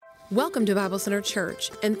Welcome to Bible Center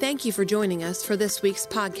Church, and thank you for joining us for this week's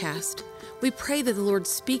podcast. We pray that the Lord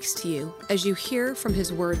speaks to you as you hear from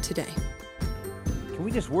His Word today. Can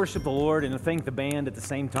we just worship the Lord and thank the band at the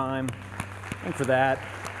same time? Thank for that.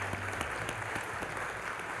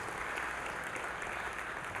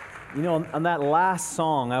 You know, on that last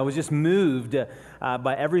song, I was just moved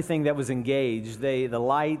by everything that was engaged. The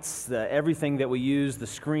lights, everything that we use, the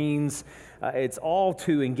screens. It's all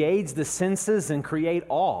to engage the senses and create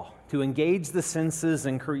awe. To engage the senses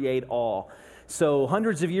and create awe. So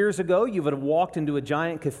hundreds of years ago, you would have walked into a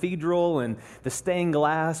giant cathedral and the stained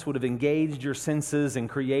glass would have engaged your senses and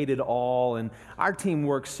created awe. And our team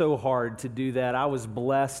worked so hard to do that. I was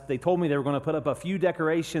blessed. They told me they were going to put up a few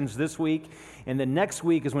decorations this week, and then next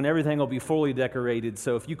week is when everything will be fully decorated.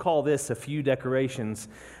 So if you call this a few decorations,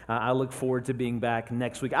 I look forward to being back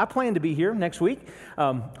next week. I plan to be here next week.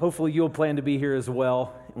 Hopefully you'll plan to be here as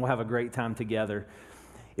well, and we'll have a great time together.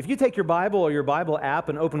 If you take your Bible or your Bible app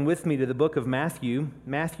and open with me to the book of Matthew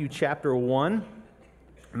chapter 1,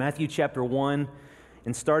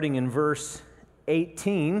 and starting in verse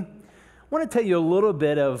 18, I want to tell you a little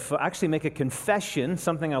bit actually make a confession,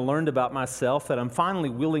 something I learned about myself that I'm finally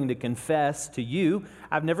willing to confess to you.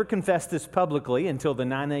 I've never confessed this publicly until the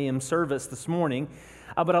 9 a.m. service this morning,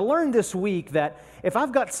 but I learned this week that if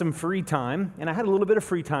I've got some free time, and I had a little bit of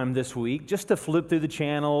free time this week, just to flip through the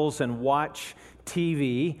channels and watch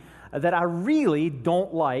TV, that I really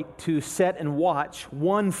don't like to sit and watch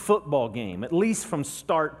one football game, at least from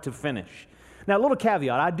start to finish. Now, a little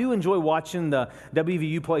caveat, I do enjoy watching the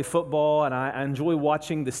WVU play football, and I enjoy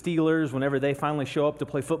watching the Steelers whenever they finally show up to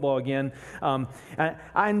play football again.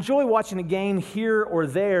 I enjoy watching a game here or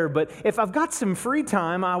there, but if I've got some free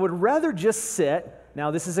time, I would rather just sit. Now,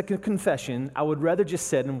 this is a confession. I would rather just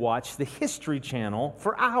sit and watch the History Channel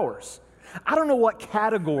for hours. I don't know what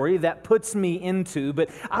category that puts me into, but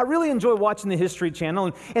I really enjoy watching the History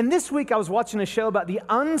Channel. And this week I was watching a show about the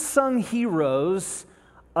unsung heroes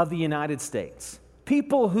of the United States.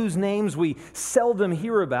 People whose names we seldom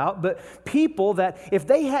hear about, but people that if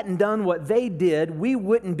they hadn't done what they did, we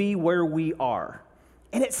wouldn't be where we are.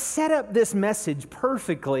 And it set up this message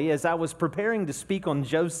perfectly as I was preparing to speak on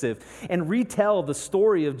Joseph and retell the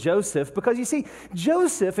story of Joseph, because you see,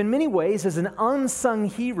 Joseph in many ways is an unsung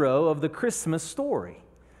hero of the Christmas story.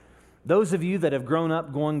 Those of you that have grown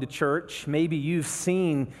up going to church, maybe you've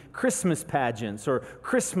seen Christmas pageants or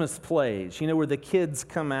Christmas plays, where the kids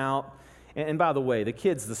come out. And by the way, the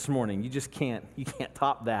kids this morning, you can't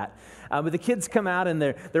top that. But the kids come out and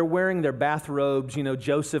they're wearing their bathrobes.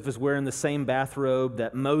 Joseph is wearing the same bathrobe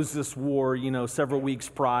that Moses wore, several weeks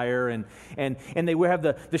prior. And they have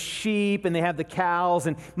the sheep and they have the cows.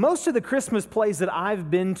 And most of the Christmas plays that I've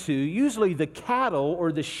been to, usually the cattle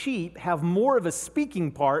or the sheep have more of a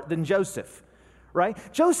speaking part than Joseph. Right?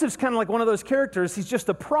 Joseph's kind of like one of those characters. He's just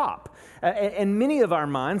a prop in many of our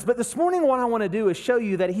minds. But this morning, what I want to do is show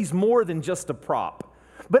you that he's more than just a prop.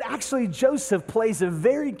 But actually, Joseph plays a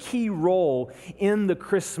very key role in the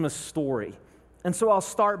Christmas story. And so I'll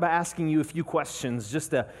start by asking you a few questions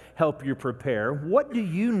just to help you prepare. What do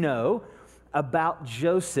you know about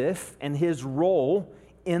Joseph and his role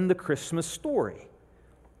in the Christmas story?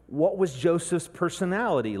 What was Joseph's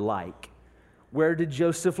personality like? Where did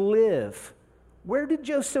Joseph live? Where did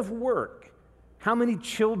Joseph work? How many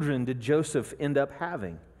children did Joseph end up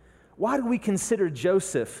having? Why do we consider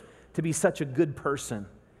Joseph to be such a good person?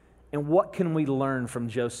 And what can we learn from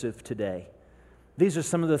Joseph today? These are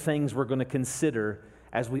some of the things we're going to consider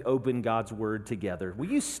as we open God's Word together. Will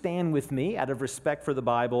you stand with me out of respect for the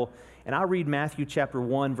Bible? And I'll read Matthew chapter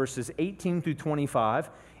 1, verses 18 through 25.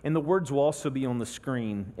 And the words will also be on the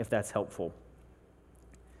screen if that's helpful.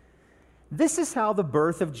 This is how the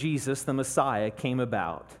birth of Jesus, the Messiah, came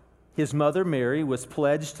about. His mother, Mary, was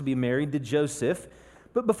pledged to be married to Joseph,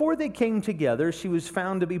 but before they came together, she was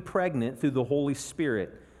found to be pregnant through the Holy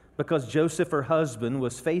Spirit, because Joseph, her husband,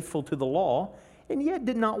 was faithful to the law, and yet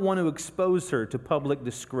did not want to expose her to public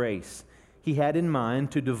disgrace. He had in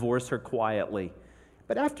mind to divorce her quietly.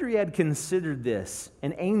 But after he had considered this,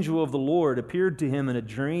 an angel of the Lord appeared to him in a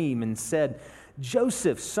dream and said,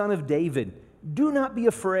 "Joseph, son of David, do not be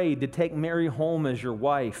afraid to take Mary home as your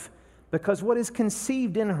wife, because what is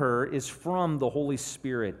conceived in her is from the Holy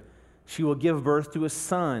Spirit. She will give birth to a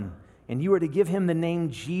son, and you are to give him the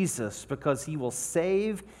name Jesus, because he will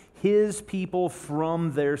save his people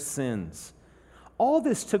from their sins." All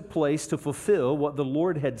this took place to fulfill what the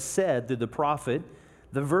Lord had said through the prophet,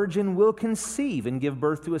 "The virgin will conceive and give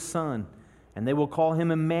birth to a son, and they will call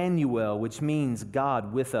him Emmanuel," which means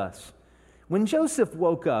God with us. When Joseph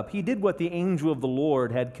woke up, he did what the angel of the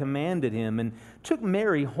Lord had commanded him and took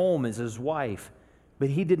Mary home as his wife. But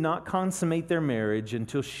he did not consummate their marriage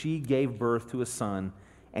until she gave birth to a son,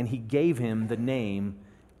 and he gave him the name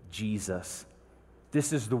Jesus.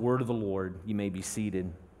 This is the word of the Lord. You may be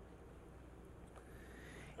seated.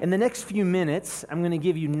 In the next few minutes, I'm going to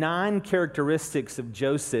give you 9 characteristics of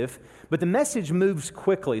Joseph, but the message moves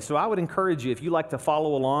quickly, so I would encourage you, if you like to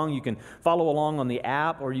follow along, you can follow along on the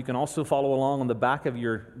app, or you can also follow along on the back of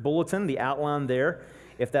your bulletin, the outline there,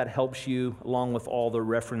 if that helps you, along with all the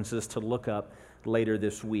references to look up later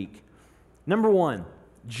this week. Number 1,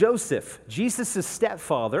 Joseph, Jesus'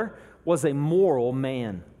 stepfather, was a moral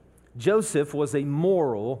man. Joseph was a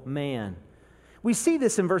moral man. We see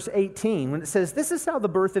this in verse 18 when it says, "This is how the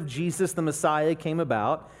birth of Jesus the Messiah came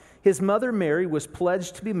about. His mother Mary was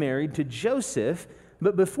pledged to be married to Joseph,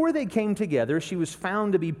 but before they came together, she was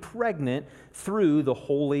found to be pregnant through the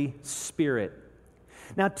Holy Spirit."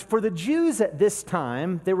 Now, for the Jews at this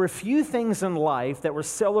time, there were few things in life that were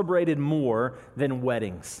celebrated more than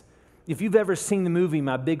weddings. If you've ever seen the movie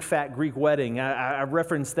My Big Fat Greek Wedding, I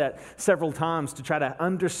referenced that several times to try to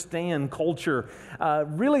understand culture.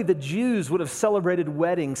 Really, the Jews would have celebrated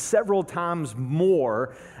weddings several times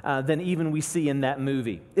more than even we see in that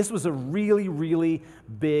movie. This was a really, really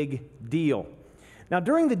big deal. Now,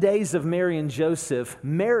 during the days of Mary and Joseph,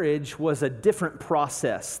 marriage was a different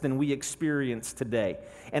process than we experience today.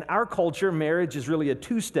 In our culture, marriage is really a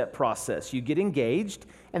 2-step process. You get engaged,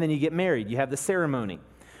 and then you get married. You have the ceremony.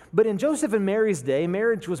 But in Joseph and Mary's day,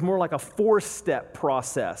 marriage was more like a 4-step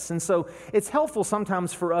process. And so it's helpful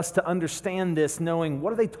sometimes for us to understand this, knowing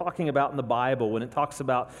what are they talking about in the Bible when it talks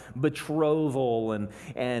about betrothal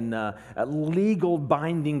and legal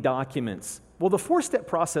binding documents. Well, the 4-step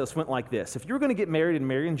process went like this. If you were going to get married in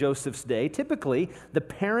Mary and Joseph's day, typically the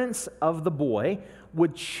parents of the boy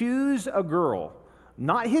would choose a girl.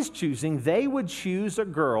 Not his choosing, they would choose a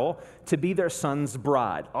girl to be their son's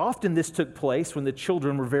bride. Often this took place when the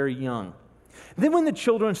children were very young. Then when the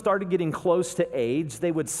children started getting close to age,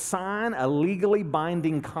 they would sign a legally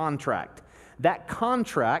binding contract. That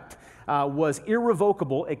contract was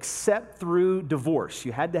irrevocable except through divorce.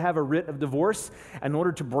 You had to have a writ of divorce in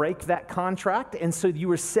order to break that contract, and so you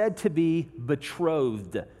were said to be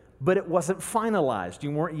betrothed, but it wasn't finalized.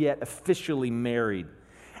 You weren't yet officially married.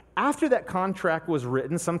 After that contract was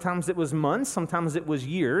written, sometimes it was months, sometimes it was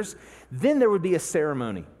years, then there would be a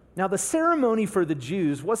ceremony. Now, the ceremony for the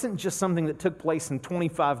Jews wasn't just something that took place in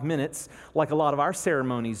 25 minutes like a lot of our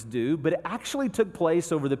ceremonies do, but it actually took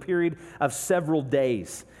place over the period of several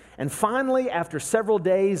days. And finally, after several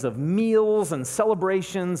days of meals and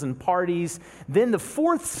celebrations and parties, then the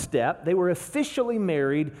 4th step, they were officially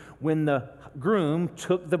married when the groom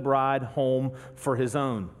took the bride home for his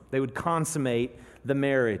own. They would consummate the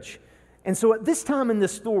marriage. And so at this time in the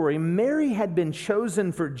story, Mary had been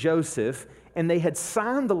chosen for Joseph, and they had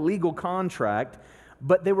signed the legal contract,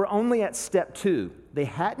 but they were only at step 2. They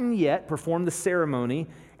hadn't yet performed the ceremony,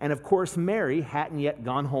 and of course, Mary hadn't yet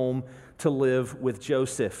gone home to live with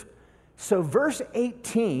Joseph. So verse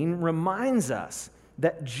 18 reminds us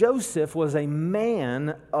that Joseph was a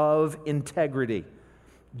man of integrity.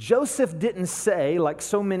 Joseph didn't say, like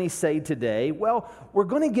so many say today, well, we're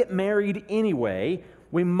going to get married anyway,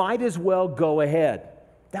 we might as well go ahead.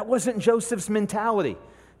 That wasn't Joseph's mentality.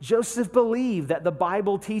 Joseph believed that the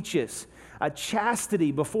Bible teaches a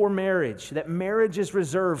chastity before marriage, that marriage is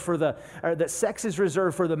reserved for that sex is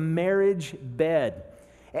reserved for the marriage bed.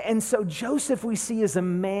 And so Joseph we see as a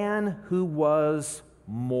man who was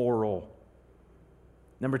moral.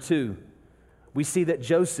 Number 2, we see that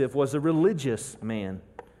Joseph was a religious man.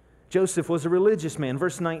 Joseph was a religious man.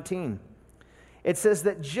 Verse 19, it says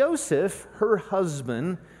that Joseph, her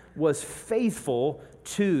husband, was faithful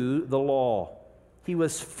to the law. He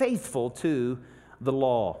was faithful to the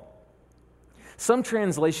law. Some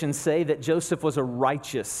translations say that Joseph was a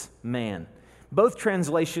righteous man. Both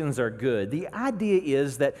translations are good. The idea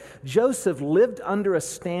is that Joseph lived under a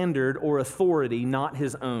standard or authority not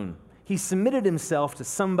his own. He submitted himself to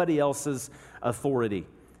somebody else's authority.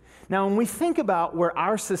 Now, when we think about where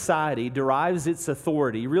our society derives its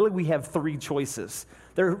authority, really we have 3 choices.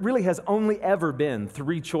 There really has only ever been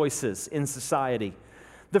 3 choices in society.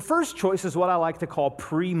 The first choice is what I like to call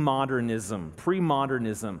pre-modernism.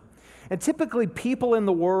 Pre-modernism. And typically people in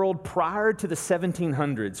the world prior to the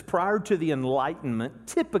 1700s, prior to the Enlightenment,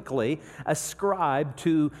 typically ascribed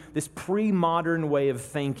to this pre-modern way of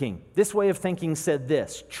thinking. This way of thinking said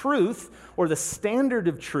this: truth, or the standard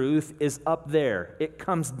of truth, is up there. It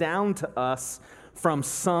comes down to us from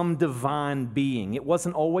some divine being. It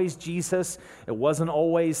wasn't always Jesus. It wasn't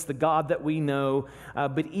always the God that we know.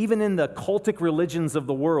 But even in the cultic religions of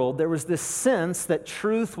the world, there was this sense that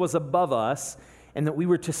truth was above us, and that we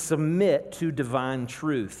were to submit to divine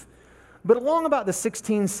truth. But along about the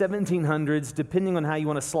 1700s, depending on how you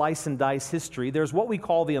want to slice and dice history, there's what we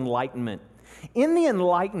call the Enlightenment. In the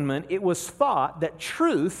Enlightenment, it was thought that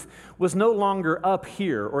truth was no longer up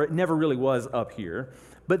here, or it never really was up here,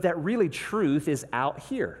 but that really truth is out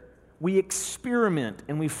here. We experiment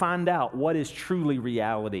and we find out what is truly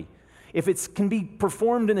reality. If it can be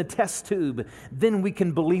performed in a test tube, then we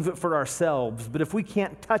can believe it for ourselves. But if we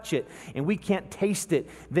can't touch it and we can't taste it,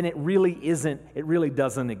 then it really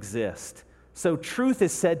doesn't exist. So truth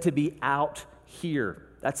is said to be out here.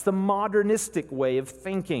 That's the modernistic way of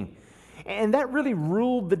thinking. And that really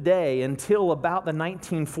ruled the day until about the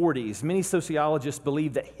 1940s. Many sociologists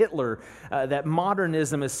believe that that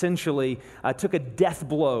modernism essentially took a death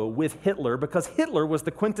blow with Hitler, because Hitler was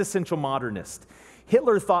the quintessential modernist.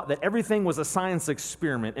 Hitler thought that everything was a science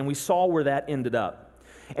experiment, and we saw where that ended up.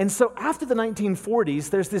 And so after the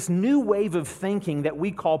 1940s, there's this new wave of thinking that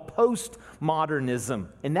we call postmodernism,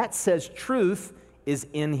 and that says truth is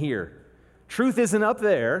in here. Truth isn't up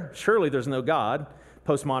there. Surely there's no God,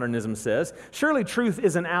 postmodernism says. Surely truth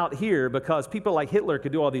isn't out here because people like Hitler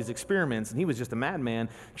could do all these experiments and he was just a madman.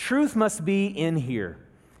 Truth must be in here.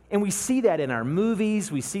 And we see that in our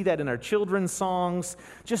movies, we see that in our children's songs.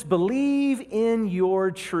 Just believe in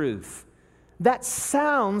your truth. That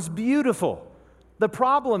sounds beautiful. The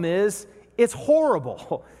problem is, it's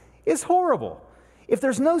horrible. It's horrible. If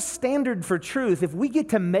there's no standard for truth, if we get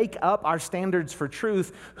to make up our standards for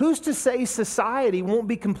truth, who's to say society won't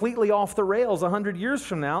be completely off the rails 100 years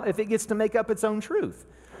from now if it gets to make up its own truth?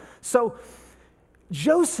 So,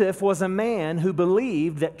 Joseph was a man who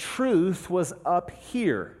believed that truth was up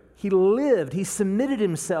here. He submitted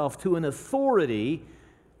himself to an authority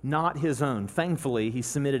not his own. Thankfully, he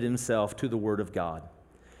submitted himself to the Word of God.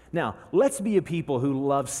 Now, let's be a people who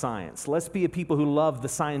love science. Let's be a people who love the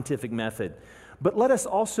scientific method. But let us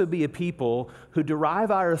also be a people who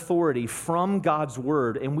derive our authority from God's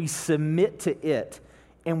Word, and we submit to it,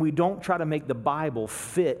 and we don't try to make the Bible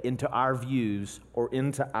fit into our views or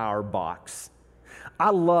into our box. I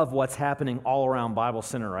love what's happening all around Bible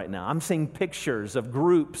Center right now. I'm seeing pictures of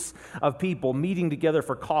groups of people meeting together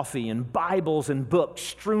for coffee and Bibles and books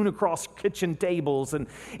strewn across kitchen tables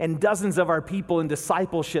and dozens of our people in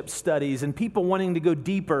discipleship studies and people wanting to go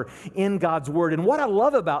deeper in God's Word. And what I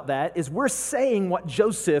love about that is we're saying what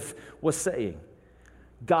Joseph was saying.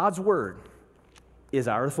 God's Word is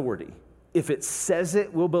our authority. If it says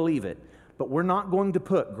it, we'll believe it. But we're not going to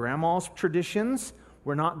put grandma's traditions,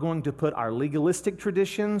 we're not going to put our legalistic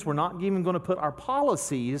traditions, we're not even going to put our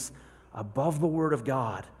policies above the Word of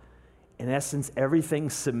God. In essence, everything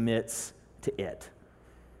submits to it.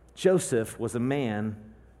 Joseph was a man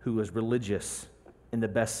who was religious in the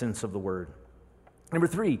best sense of the word. Number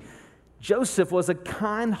 3, Joseph was a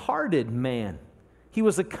kind-hearted man. He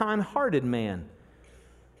was a kind-hearted man.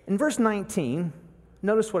 In verse 19,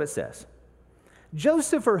 notice what it says.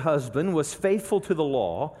 Joseph, her husband, was faithful to the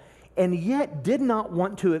law and yet did not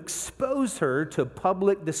want to expose her to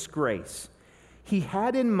public disgrace. He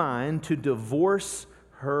had in mind to divorce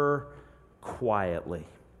her quietly.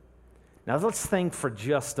 Now let's think for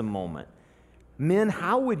just a moment. Men,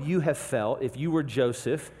 how would you have felt if you were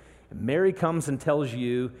Joseph and Mary comes and tells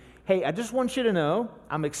you, hey, I just want you to know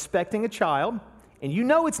I'm expecting a child, and you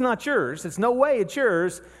know it's not yours. It's no way it's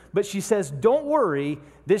yours. But she says, don't worry,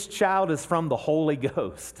 this child is from the Holy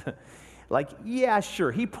Ghost. Like, yeah, sure,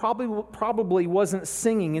 he probably wasn't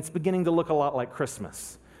singing. It's beginning to look a lot like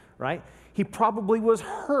Christmas, right? He probably was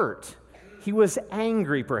hurt. He was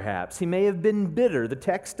angry, perhaps. He may have been bitter. The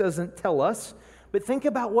text doesn't tell us, but think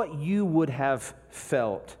about what you would have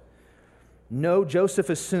felt. No, Joseph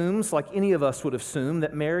assumes, like any of us would assume,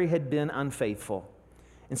 that Mary had been unfaithful.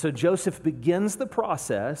 And so Joseph begins the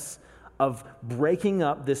process of breaking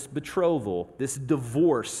up this betrothal, this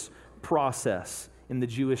divorce process in the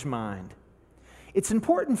Jewish mind. It's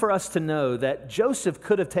important for us to know that Joseph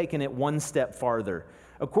could have taken it one step farther.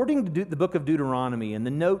 According to the book of Deuteronomy, and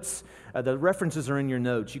the notes, the references are in your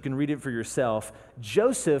notes, you can read it for yourself,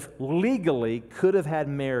 Joseph legally could have had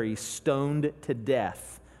Mary stoned to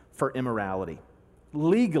death for immorality.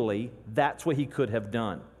 Legally, that's what he could have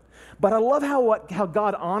done. But I love how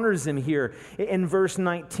God honors him here. In verse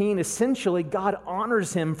 19, essentially, God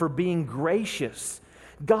honors him for being gracious.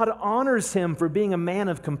 God honors him for being a man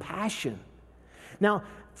of compassion. Now,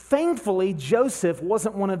 thankfully, Joseph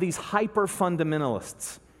wasn't one of these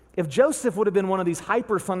hyper-fundamentalists. If Joseph would have been one of these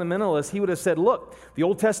hyper-fundamentalists, he would have said, look, the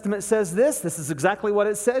Old Testament says this is exactly what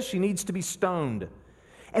it says, she needs to be stoned.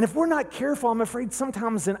 And if we're not careful, I'm afraid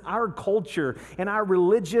sometimes in our culture, in our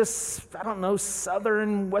religious,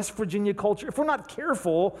 Southern West Virginia culture, if we're not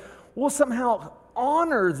careful, we'll somehow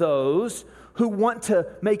honor those who want to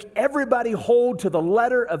make everybody hold to the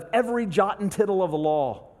letter of every jot and tittle of the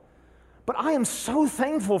law. But I am so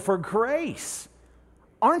thankful for grace.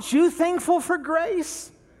 Aren't you thankful for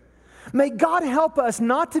grace? May God help us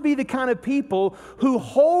not to be the kind of people who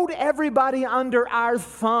hold everybody under our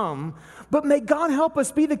thumb, but may God help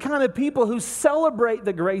us be the kind of people who celebrate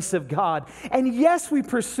the grace of God. And yes, we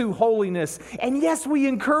pursue holiness, and yes, we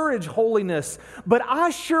encourage holiness, but I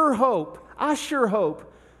sure hope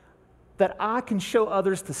that I can show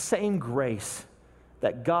others the same grace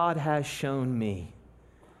that God has shown me.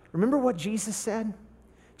 Remember what Jesus said?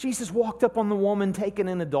 Jesus walked up on the woman taken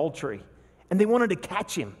in adultery, and they wanted to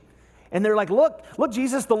catch him. And they're like, look,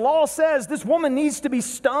 Jesus, the law says this woman needs to be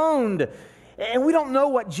stoned. And we don't know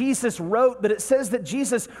what Jesus wrote, but it says that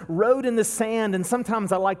Jesus wrote in the sand. And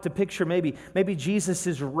sometimes I like to picture maybe Jesus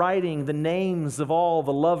is writing the names of all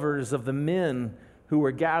the lovers of the men who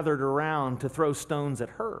were gathered around to throw stones at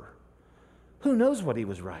her. Who knows what he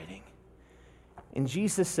was writing? And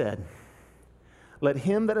Jesus said, let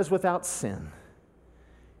him that is without sin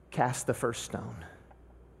cast the first stone.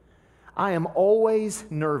 I am always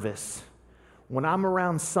nervous when I'm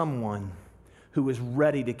around someone who is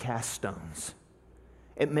ready to cast stones.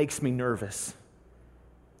 It makes me nervous.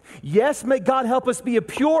 Yes, may God help us be a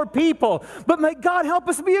pure people, but may God help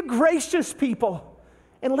us be a gracious people.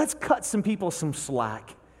 And let's cut some people some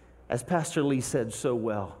slack, as Pastor Lee said so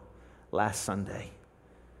well last Sunday.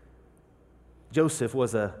 Joseph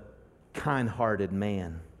was a kind-hearted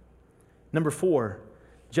man. Number 4,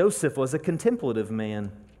 Joseph was a contemplative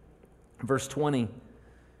man. Verse 20,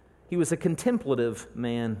 he was a contemplative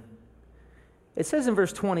man. It says in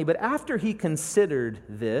verse 20, but after he considered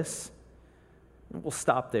this, we'll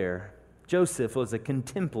stop there. Joseph was a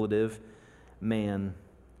contemplative man.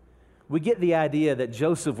 We get the idea that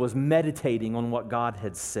Joseph was meditating on what God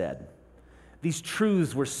had said. These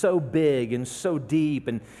truths were so big and so deep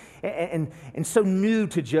and so new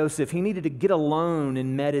to Joseph. He needed to get alone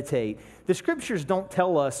and meditate. The scriptures don't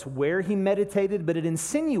tell us where he meditated, but it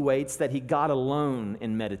insinuates that he got alone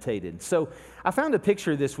and meditated. So I found a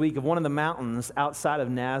picture this week of one of the mountains outside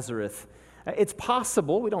of Nazareth. It's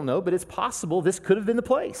possible, we don't know, but it's possible this could have been the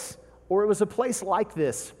place. Or it was a place like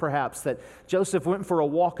this, perhaps, that Joseph went for a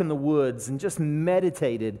walk in the woods and just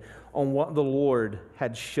meditated on what the Lord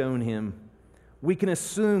had shown him. We can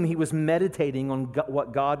assume he was meditating on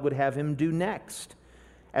what God would have him do next.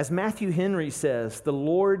 As Matthew Henry says, the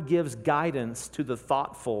Lord gives guidance to the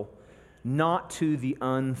thoughtful, not to the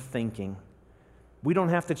unthinking. We don't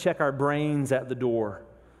have to check our brains at the door.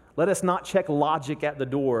 Let us not check logic at the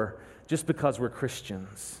door just because we're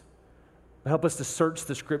Christians. Help us to search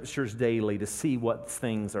the scriptures daily to see what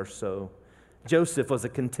things are so. Joseph was a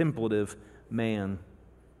contemplative man.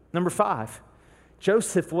 Number 5,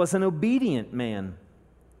 Joseph was an obedient man.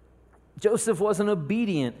 Joseph was an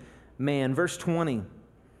obedient man. Verse 20.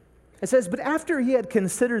 It says, but after he had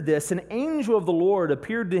considered this, an angel of the Lord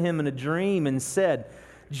appeared to him in a dream and said,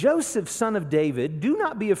 Joseph, son of David, do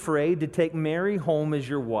not be afraid to take Mary home as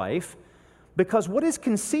your wife, because what is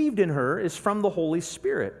conceived in her is from the Holy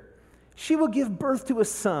Spirit. She will give birth to a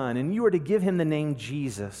son, and you are to give him the name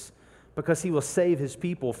Jesus, because he will save his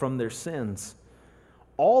people from their sins.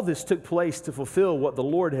 All this took place to fulfill what the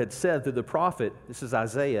Lord had said through the prophet. This is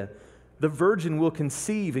Isaiah. The virgin will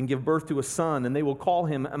conceive and give birth to a son, and they will call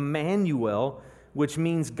him Emmanuel, which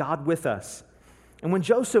means God with us. And when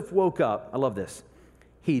Joseph woke up, I love this,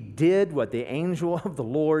 he did what the angel of the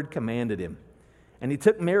Lord commanded him. And he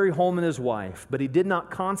took Mary home and his wife, but he did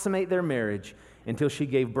not consummate their marriage until she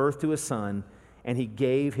gave birth to a son, and he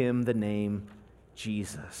gave him the name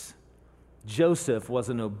Jesus. Joseph was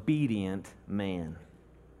an obedient man.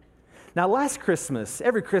 Now, last Christmas,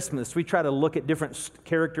 every Christmas, we try to look at different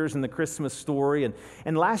characters in the Christmas story.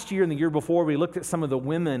 And last year and the year before, we looked at some of the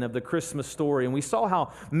women of the Christmas story, and we saw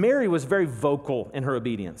how Mary was very vocal in her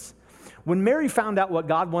obedience. When Mary found out what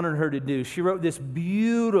God wanted her to do, she wrote this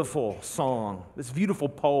beautiful song, this beautiful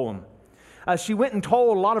poem. She went and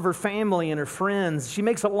told a lot of her family and her friends. She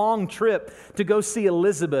makes a long trip to go see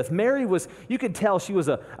Elizabeth. Mary was, you could tell she was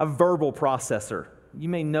a verbal processor. You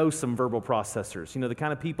may know some verbal processors. You know, the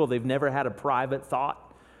kind of people, they've never had a private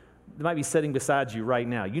thought. They might be sitting beside you right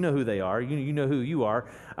now. You know who they are. You know who you are.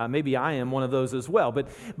 Maybe I am one of those as well.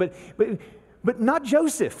 But not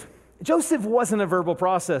Joseph. Joseph wasn't a verbal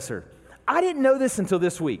processor. I didn't know this until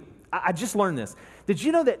this week. I just learned this. Did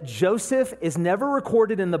you know that Joseph is never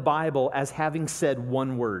recorded in the Bible as having said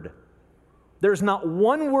one word? There's not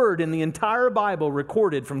one word in the entire Bible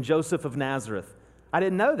recorded from Joseph of Nazareth. I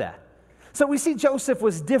didn't know that. So we see Joseph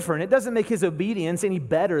was different. It doesn't make his obedience any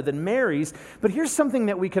better than Mary's, but here's something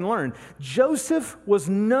that we can learn. Joseph was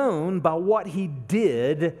known by what he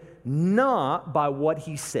did, not by what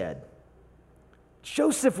he said.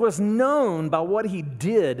 Joseph was known by what he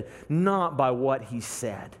did, not by what he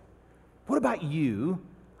said. What about you?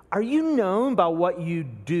 Are you known by what you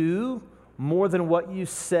do more than what you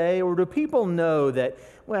say? Or do people know that,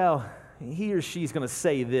 well, he or she's going to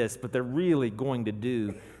say this, but they're really going to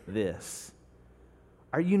do this?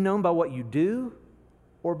 Are you known by what you do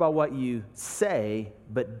or by what you say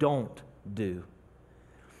but don't do?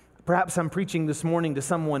 Perhaps I'm preaching this morning to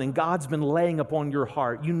someone and God's been laying upon your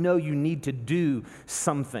heart. You know you need to do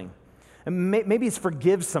something. And maybe it's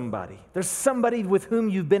forgive somebody. There's somebody with whom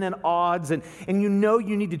you've been in odds and you know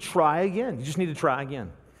you need to try again. You just need to try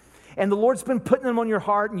again. And the Lord's been putting them on your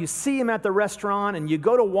heart, and you see them at the restaurant, and you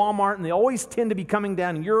go to Walmart, and they always tend to be coming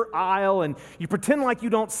down your aisle, and you pretend like you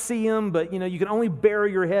don't see them, but you can only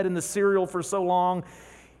bury your head in the cereal for so long.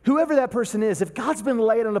 Whoever that person is, if God's been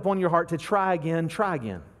laying it upon your heart to try again, try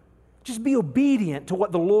again. Just be obedient to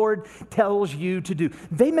what the Lord tells you to do.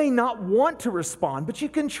 They may not want to respond, but you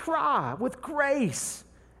can try with grace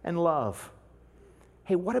and love.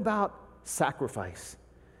 Hey, what about sacrifice?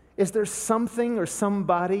 Is there something or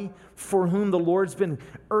somebody for whom the Lord's been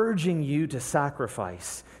urging you to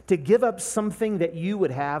sacrifice, to give up something that you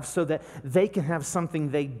would have so that they can have something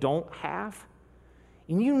they don't have?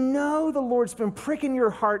 And you know the Lord's been pricking your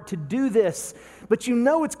heart to do this, but you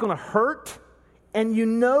know it's going to hurt, and you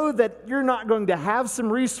know that you're not going to have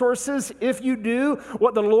some resources if you do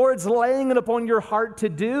what the Lord's laying it upon your heart to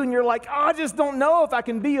do, and you're like, I just don't know if I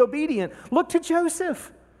can be obedient. Look to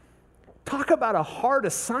Joseph. Talk about a hard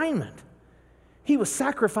assignment. He was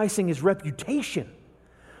sacrificing his reputation.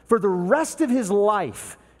 For the rest of his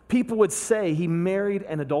life, people would say he married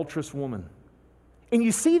an adulterous woman. And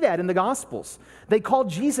you see that in the Gospels. They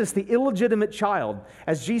called Jesus the illegitimate child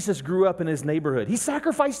as Jesus grew up in his neighborhood. He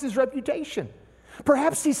sacrificed his reputation.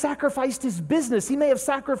 Perhaps he sacrificed his business. He may have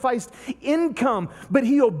sacrificed income, but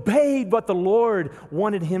he obeyed what the Lord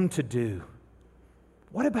wanted him to do.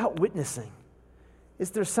 What about witnessing? Is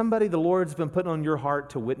there somebody the Lord's been putting on your heart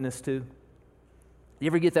to witness to? You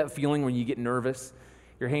ever get that feeling when you get nervous?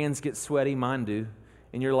 Your hands get sweaty, mine do.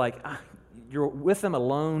 And you're like, you're with them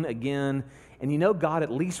alone again, and you know God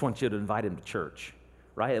at least wants you to invite him to church,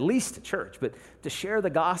 right? At least to church. But to share the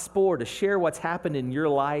gospel or to share what's happened in your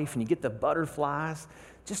life and you get the butterflies,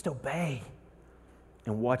 just obey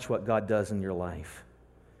and watch what God does in your life.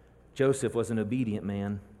 Joseph was an obedient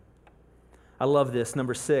man. I love this.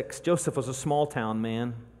 Number 6, Joseph was a small town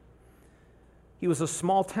man. He was a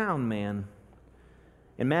small town man.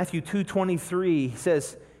 In Matthew 2:23, he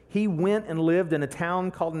says, he went and lived in a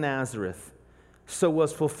town called Nazareth. So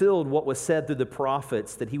was fulfilled what was said through the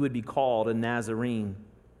prophets, that he would be called a Nazarene.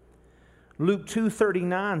 Luke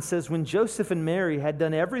 2:39 says, when Joseph and Mary had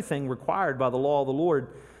done everything required by the law of the Lord,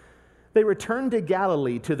 they returned to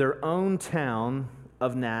Galilee, to their own town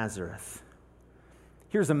of Nazareth.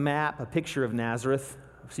 Here's a map, a picture of Nazareth,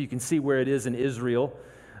 so you can see where it is in Israel.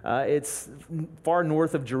 It's far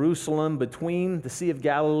north of Jerusalem, between the Sea of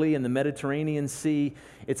Galilee and the Mediterranean Sea.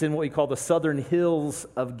 It's in what we call the southern hills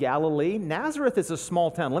of Galilee. Nazareth is a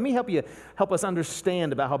small town. Let me help us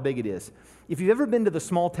understand about how big it is. If you've ever been to the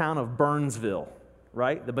small town of Burnsville,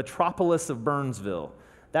 right, the metropolis of Burnsville,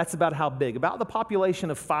 that's about how big, about the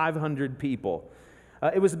population of 500 people.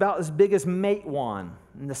 It was about as big as Matewan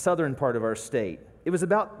in the southern part of our state. It was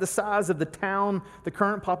about the size of the town, the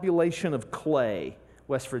current population of Clay,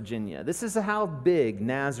 West Virginia. This is how big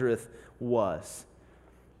Nazareth was.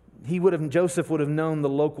 Joseph would have known the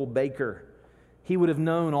local baker. He would have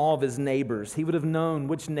known all of his neighbors. He would have known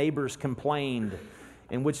which neighbors complained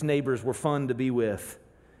and which neighbors were fun to be with.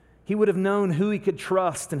 He would have known who he could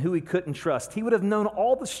trust and who he couldn't trust. He would have known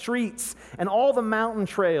all the streets and all the mountain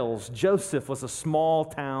trails. Joseph was a small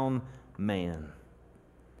town man.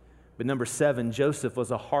 But number 7, Joseph was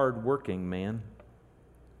a hard-working man.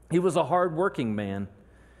 He was a hard-working man.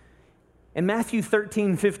 In Matthew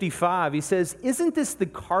 13:55, he says, isn't this the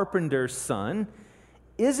carpenter's son?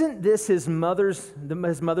 Isn't this his mother's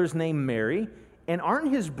name Mary? And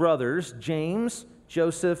aren't his brothers James,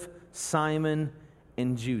 Joseph, Simon,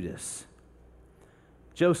 and Judas?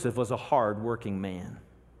 Joseph was a hard-working man.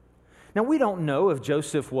 Now, we don't know if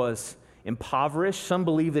Joseph was impoverished. Some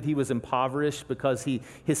believe that he was impoverished because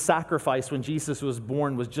his sacrifice when Jesus was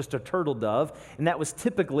born was just a turtle dove, and that was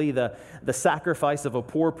typically the sacrifice of a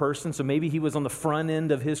poor person, so maybe he was on the front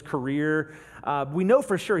end of his career. We know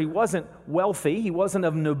for sure he wasn't wealthy. He wasn't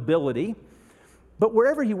of nobility. But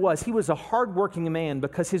wherever he was a hardworking man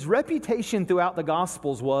because his reputation throughout the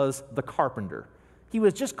Gospels was the carpenter. He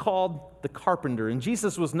was just called the carpenter, and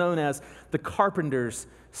Jesus was known as the carpenter's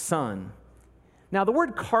son. Now, the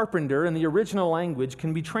word carpenter in the original language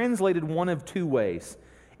can be translated one of two ways.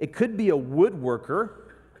 It could be a woodworker,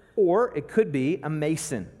 or it could be a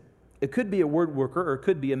mason. It could be a woodworker, or it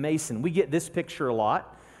could be a mason. We get this picture a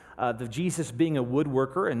lot of Jesus being a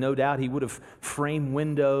woodworker, and no doubt he would have framed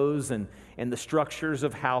windows and the structures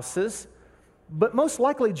of houses. But most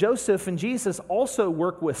likely, Joseph and Jesus also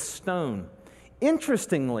work with stone.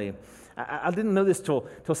 Interestingly, I didn't know this till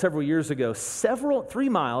several years ago. 3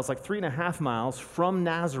 miles, like 3.5 miles from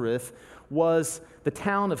Nazareth, was the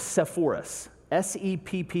town of Sepphoris,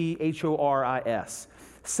 Sepphoris.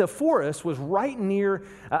 Sepphoris was right near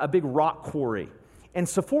a big rock quarry. And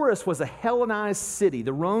Sepphoris was a Hellenized city.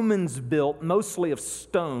 The Romans built mostly of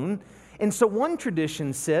stone. And so one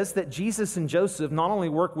tradition says that Jesus and Joseph not only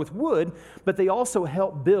worked with wood, but they also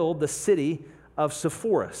helped build the city of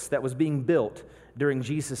Sepphoris that was being built during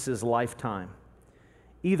Jesus' lifetime.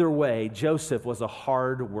 Either way, Joseph was a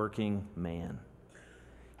hard-working man.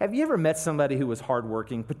 Have you ever met somebody who was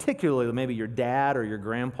hardworking, particularly maybe your dad or your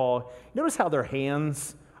grandpa? Notice how their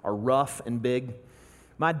hands are rough and big?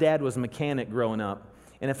 My dad was a mechanic growing up,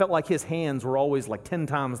 and it felt like his hands were always like 10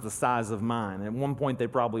 times the size of mine. At one point, they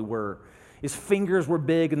probably were. His fingers were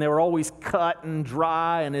big, and they were always cut and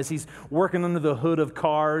dry, and as he's working under the hood of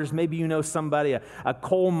cars, maybe you know somebody, a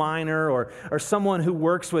coal miner or someone who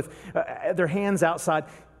works with their hands outside.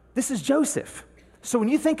 This is Joseph. So when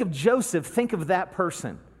you think of Joseph, think of that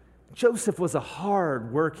person. Joseph was a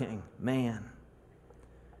hard-working man.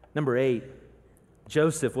 Number 8,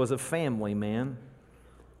 Joseph was a family man.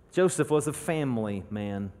 Joseph was a family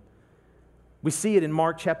man. We see it in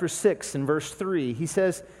Mark chapter 6 and verse 3. He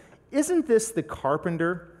says, "Isn't this the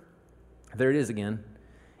carpenter?" There it is again.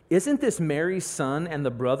 "Isn't this Mary's son and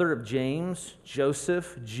the brother of James,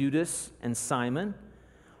 Joseph, Judas, and Simon?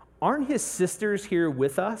 Aren't his sisters here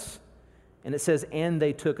with us?" And it says, "And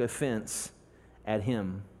they took offense at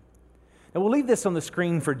him." Now, we'll leave this on the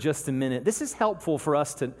screen for just a minute. This is helpful for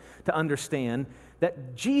us to understand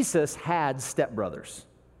that Jesus had stepbrothers.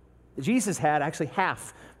 Jesus had actually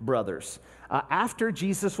half-brothers. After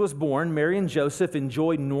Jesus was born, Mary and Joseph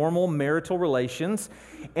enjoyed normal marital relations.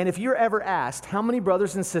 And if you're ever asked, how many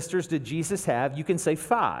brothers and sisters did Jesus have? You can say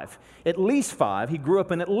 5. At least 5. He grew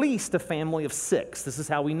up in at least a family of 6. This is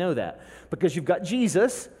how we know that. Because you've got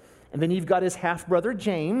Jesus, and then you've got his half-brother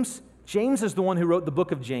James. James is the one who wrote the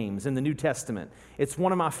book of James in the New Testament. It's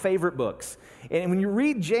one of my favorite books. And when you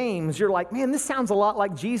read James, you're like, man, this sounds a lot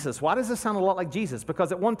like Jesus. Why does this sound a lot like Jesus?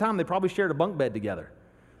 Because at one time they probably shared a bunk bed together,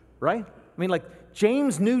 right? I mean, like,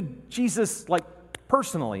 James knew Jesus, like,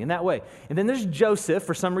 personally in that way. And then there's Joseph.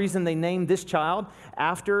 For some reason, they named this child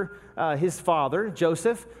after his father,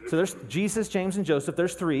 Joseph. So there's Jesus, James, and Joseph.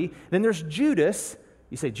 There's 3. Then there's Judas.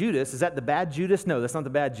 You say, Judas, is that the bad Judas? No, that's not the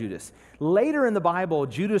bad Judas. Later in the Bible,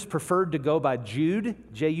 Judas preferred to go by Jude,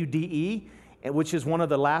 J-U-D-E, which is one of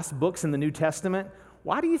the last books in the New Testament.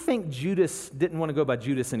 Why do you think Judas didn't want to go by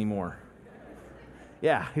Judas anymore?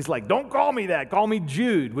 Yeah, he's like, don't call me that. Call me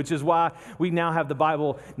Jude, which is why we now have the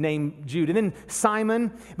Bible name Jude. And then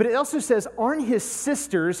Simon, but it also says, aren't his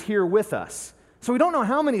sisters here with us? So we don't know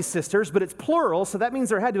how many sisters, but it's plural, so that means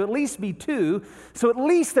there had to at least be 2. So at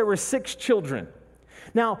least there were 6 children.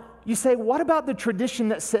 Now, you say, what about the tradition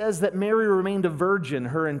that says that Mary remained a virgin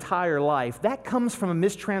her entire life? That comes from a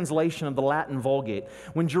mistranslation of the Latin Vulgate.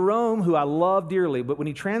 When Jerome, who I love dearly, but when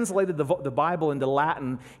he translated the Bible into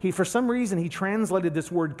Latin, for some reason, he translated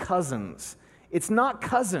this word cousins. It's not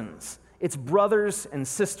cousins. It's brothers and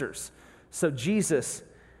sisters. So Jesus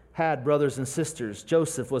had brothers and sisters.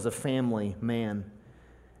 Joseph was a family man.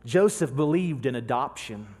 Joseph believed in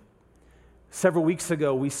adoption. Several weeks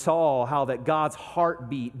ago, we saw how that God's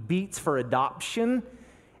heartbeat beats for adoption.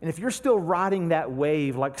 And if you're still riding that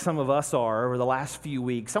wave like some of us are over the last few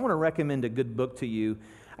weeks, I want to recommend a good book to you.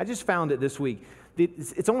 I just found it this week.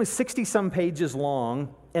 It's only 60-some pages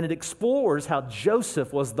long, and it explores how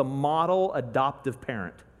Joseph was the model adoptive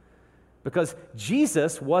parent. Because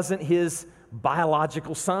Jesus wasn't his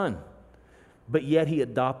biological son, but yet he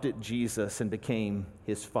adopted Jesus and became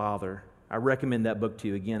his father. I recommend that book to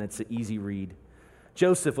you. Again, it's an easy read.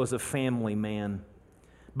 Joseph was a family man.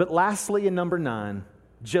 But lastly, in number 9,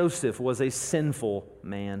 Joseph was a sinful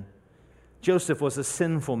man. Joseph was a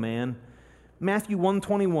sinful man. Matthew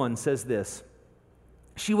 1:21 says this,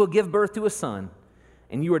 "She will give birth to a son,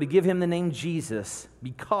 and you are to give him the name Jesus,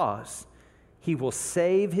 because he will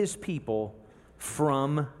save his people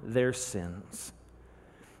from their sins."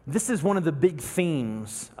 This is one of the big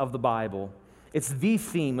themes of the Bible. It's the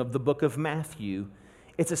theme of the book of Matthew.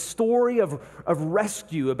 It's a story of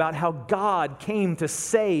rescue about how God came to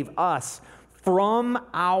save us from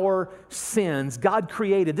our sins. God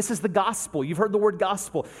created, this is the gospel. You've heard the word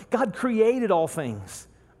gospel. God created all things,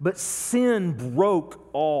 but sin broke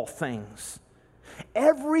all things.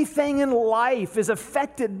 Everything in life is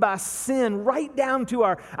affected by sin, right down to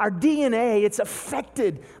our DNA. It's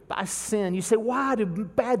affected by sin. You say, why do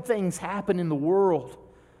bad things happen in the world?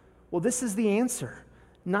 Well, this is the answer.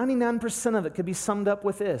 99% of it could be summed up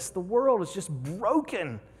with this. The world is just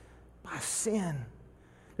broken by sin.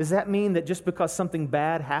 Does that mean that just because something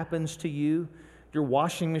bad happens to you, your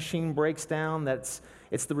washing machine breaks down, it's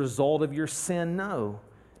the result of your sin? No.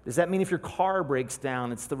 Does that mean if your car breaks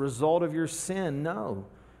down, it's the result of your sin? No.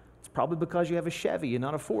 It's probably because you have a Chevy and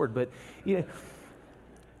not a Ford. But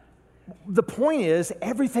the point is,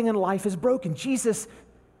 everything in life is broken. Jesus,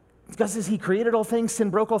 because He created all things, sin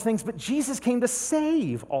broke all things, but Jesus came to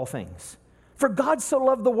save all things. For God so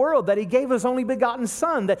loved the world that He gave His only begotten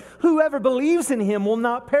Son, that whoever believes in Him will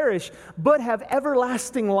not perish, but have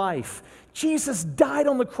everlasting life. Jesus died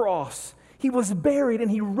on the cross. He was buried, and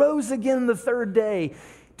He rose again the third day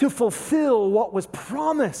to fulfill what was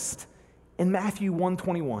promised in Matthew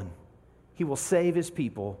 1:21. He will save His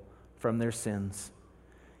people from their sins.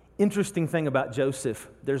 Interesting thing about Joseph,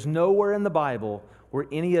 there's nowhere in the Bible where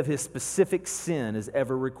any of his specific sin is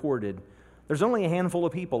ever recorded. There's only a handful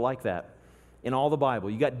of people like that in all the Bible.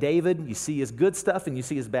 You got David, you see his good stuff and you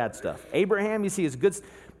see his bad stuff. Abraham, you see his good stuff,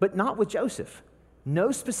 but not with Joseph.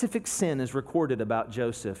 No specific sin is recorded about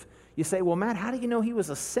Joseph. You say, well, Matt, how do you know he was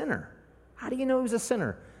a sinner? How do you know he was a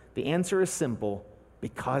sinner? The answer is simple,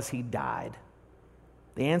 because he died.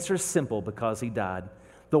 The answer is simple, because he died.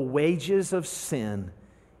 The wages of sin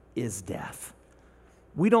is death.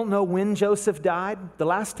 We don't know when Joseph died. The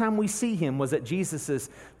last time we see him was at Jesus'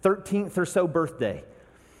 13th or so birthday.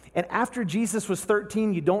 And after Jesus was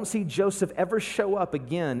 13, you don't see Joseph ever show up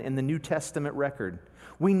again in the New Testament record.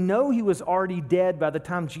 We know he was already dead by the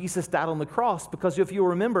time Jesus died on the cross, because if you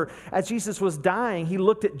remember, as Jesus was dying, He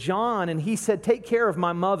looked at John and He said, take care of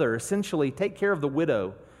my mother, essentially, take care of the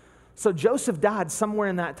widow. So Joseph died somewhere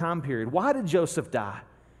in that time period. Why did Joseph die?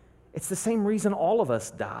 It's the same reason all of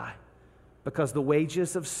us die, because the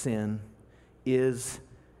wages of sin is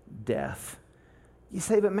death. You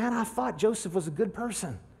say, but man, I thought Joseph was a good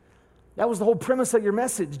person. That was the whole premise of your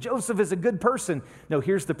message. Joseph is a good person. No,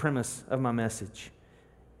 here's the premise of my message.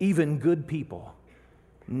 Even good people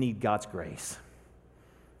need God's grace.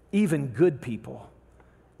 Even good people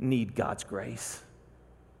need God's grace.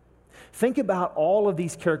 Think about all of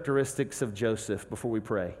these characteristics of Joseph before we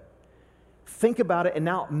pray. Think about it and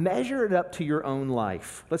now measure it up to your own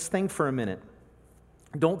life. Let's think for a minute.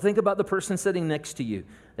 Don't think about the person sitting next to you.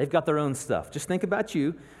 They've got their own stuff. Just think about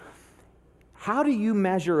you. How do you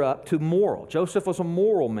measure up to moral? Joseph was a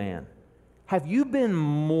moral man. Have you been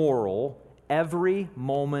moral every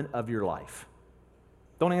moment of your life?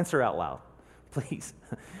 Don't answer out loud, please.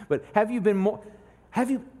 But have you been what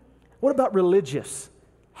about religious?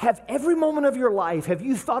 Have every moment of your life, have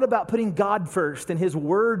you thought about putting God first and His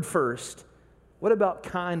Word first? What about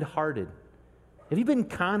kind-hearted? Have you been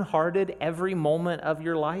kind-hearted every moment of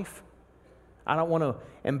your life? I don't want to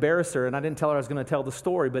embarrass her, and I didn't tell her I was going to tell the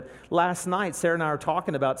story, but last night, Sarah and I were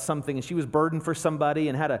talking about something, and she was burdened for somebody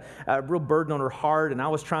and had a real burden on her heart, and I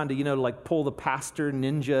was trying to, pull the pastor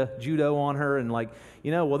ninja judo on her and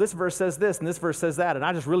well, this verse says this, and this verse says that, and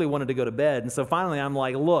I just really wanted to go to bed, and so finally I'm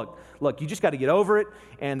like, look, you just got to get over it,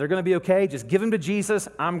 and they're going to be okay. Just give them to Jesus.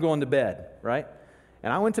 I'm going to bed, right?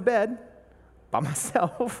 And I went to bed by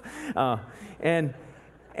myself,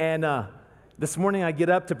 this morning I get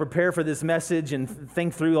up to prepare for this message and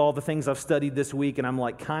think through all the things I've studied this week, and I'm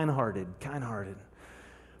like, kind-hearted.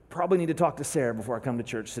 Probably need to talk to Sarah before I come to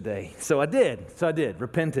church today. So I did,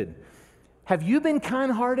 repented. Have you been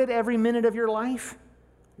kind-hearted every minute of your life?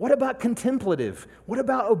 What about contemplative? What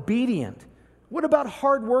about obedient? What about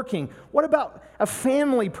hardworking? What about a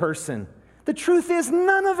family person? The truth is,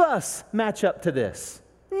 none of us match up to this.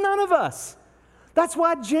 None of us. That's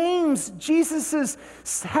why James, Jesus'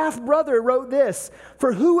 half-brother, wrote this,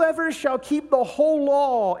 "For whoever shall keep the whole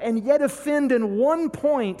law and yet offend in one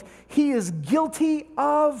point, he is guilty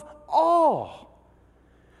of all."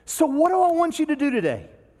 So what do I want you to do today?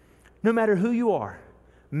 No matter who you are,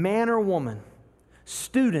 man or woman,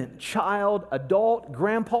 student, child, adult,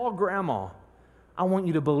 grandpa, grandma, I want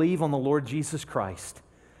you to believe on the Lord Jesus Christ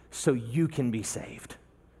so you can be saved.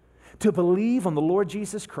 To believe on the Lord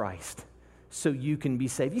Jesus Christ so you can be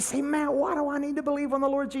saved. You say, Matt, why do I need to believe on the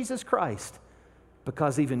Lord Jesus Christ?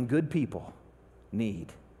 Because even good people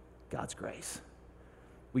need God's grace.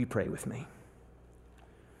 Will you pray with me?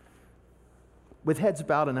 with heads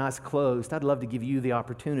bowed and eyes closed, I'd love to give you the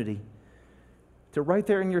opportunity to right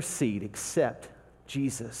there in your seat accept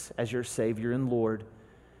Jesus as your Savior and Lord.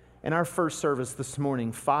 In our first service this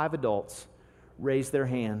morning, 5 adults raised their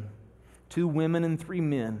hand, 2 women and 3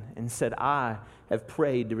 men, and said, I have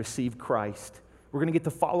prayed to receive Christ. We're going to get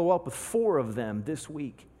to follow up with 4 of them this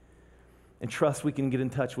week and trust we can get in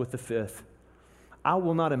touch with the 5th. I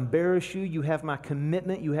will not embarrass you. You have my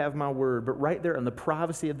commitment. You have my word. But right there in the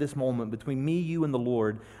privacy of this moment between me, you, and the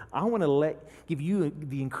Lord, I want to give you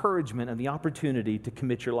the encouragement and the opportunity to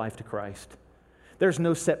commit your life to Christ. There's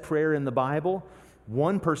no set prayer in the Bible.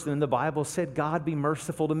 One person in the Bible said, God, be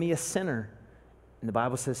merciful to me, a sinner. And the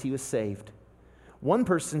Bible says he was saved. One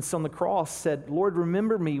person on the cross said, Lord,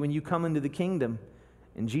 remember me when you come into the kingdom.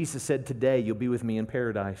 And Jesus said, today you'll be with me in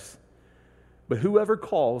paradise. But whoever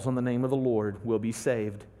calls on the name of the Lord will be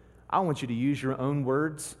saved. I want you to use your own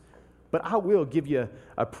words, but I will give you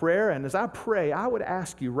a prayer. And as I pray, I would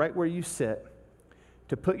ask you right where you sit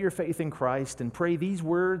to put your faith in Christ and pray these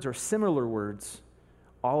words or similar words.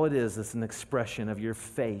 All it is an expression of your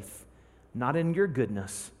faith, not in your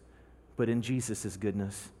goodness, but in Jesus'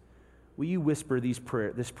 goodness. Will you whisper this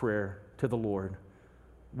prayer to the Lord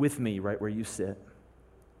with me right where you sit?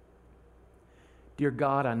 Dear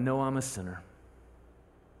God, I know I'm a sinner.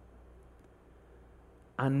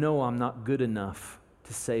 I know I'm not good enough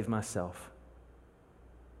to save myself.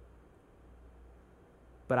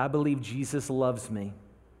 But I believe Jesus loves me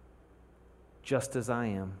just as I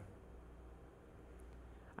am.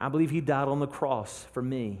 I believe he died on the cross for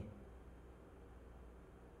me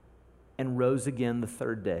and rose again the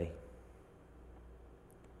 3rd day.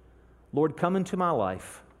 Lord, come into my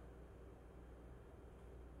life.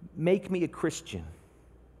 Make me a Christian.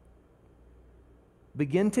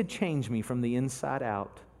 Begin to change me from the inside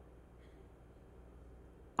out.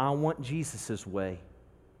 I want Jesus' way,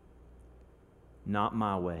 not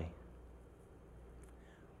my way.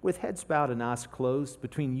 With heads bowed and eyes closed,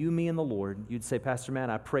 between you, me, and the Lord, you'd say, Pastor Matt,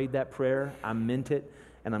 I prayed that prayer, I meant it,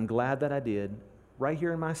 and I'm glad that I did. Right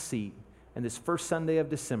here in my seat, and this first Sunday of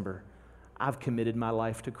December, I've committed my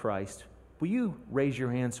life to Christ. Will you raise your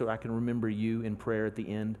hand so I can remember you in prayer at the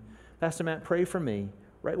end? Pastor Matt, pray for me.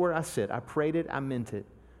 Right where I sit. I prayed it, I meant it.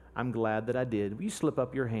 I'm glad that I did. Will you slip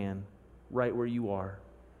up your hand right where you are?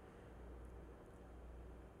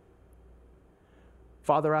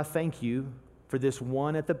 Father, I thank you for this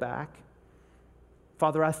one at the back.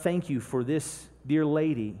 Father, I thank you for this dear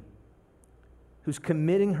lady who's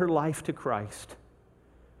committing her life to Christ.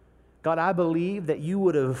 God, I believe that you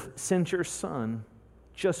would have sent your son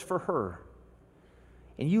just for her.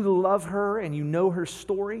 And you love her and you know her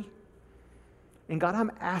story. And God,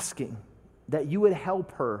 I'm asking that you would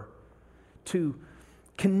help her to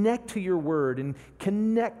connect to your word and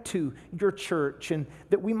connect to your church, and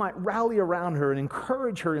that we might rally around her and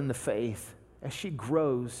encourage her in the faith as she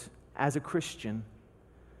grows as a Christian.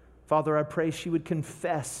 Father, I pray she would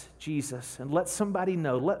confess Jesus and let somebody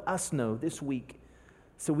know, let us know this week,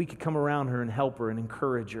 so we could come around her and help her and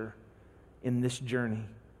encourage her in this journey.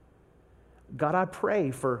 God, I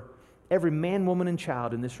pray for every man, woman, and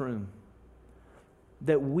child in this room,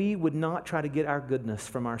 that we would not try to get our goodness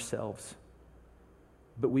from ourselves,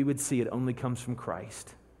 but we would see it only comes from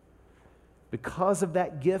Christ. Because of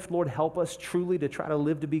that gift, Lord, help us truly to try to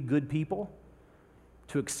live to be good people,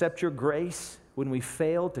 to accept your grace when we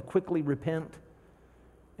fail, to quickly repent.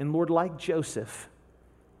 And Lord, like Joseph,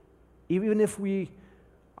 even if we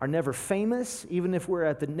are never famous, even if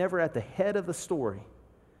we're never at the head of the story,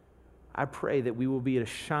 I pray that we will be a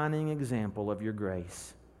shining example of your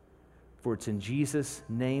grace. For it's in Jesus'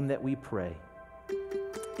 name that we pray.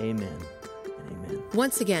 Amen and amen.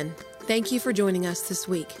 Once again, thank you for joining us this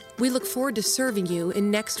week. We look forward to serving you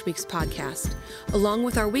in next week's podcast, along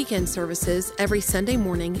with our weekend services every Sunday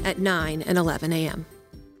morning at 9 and 11 a.m.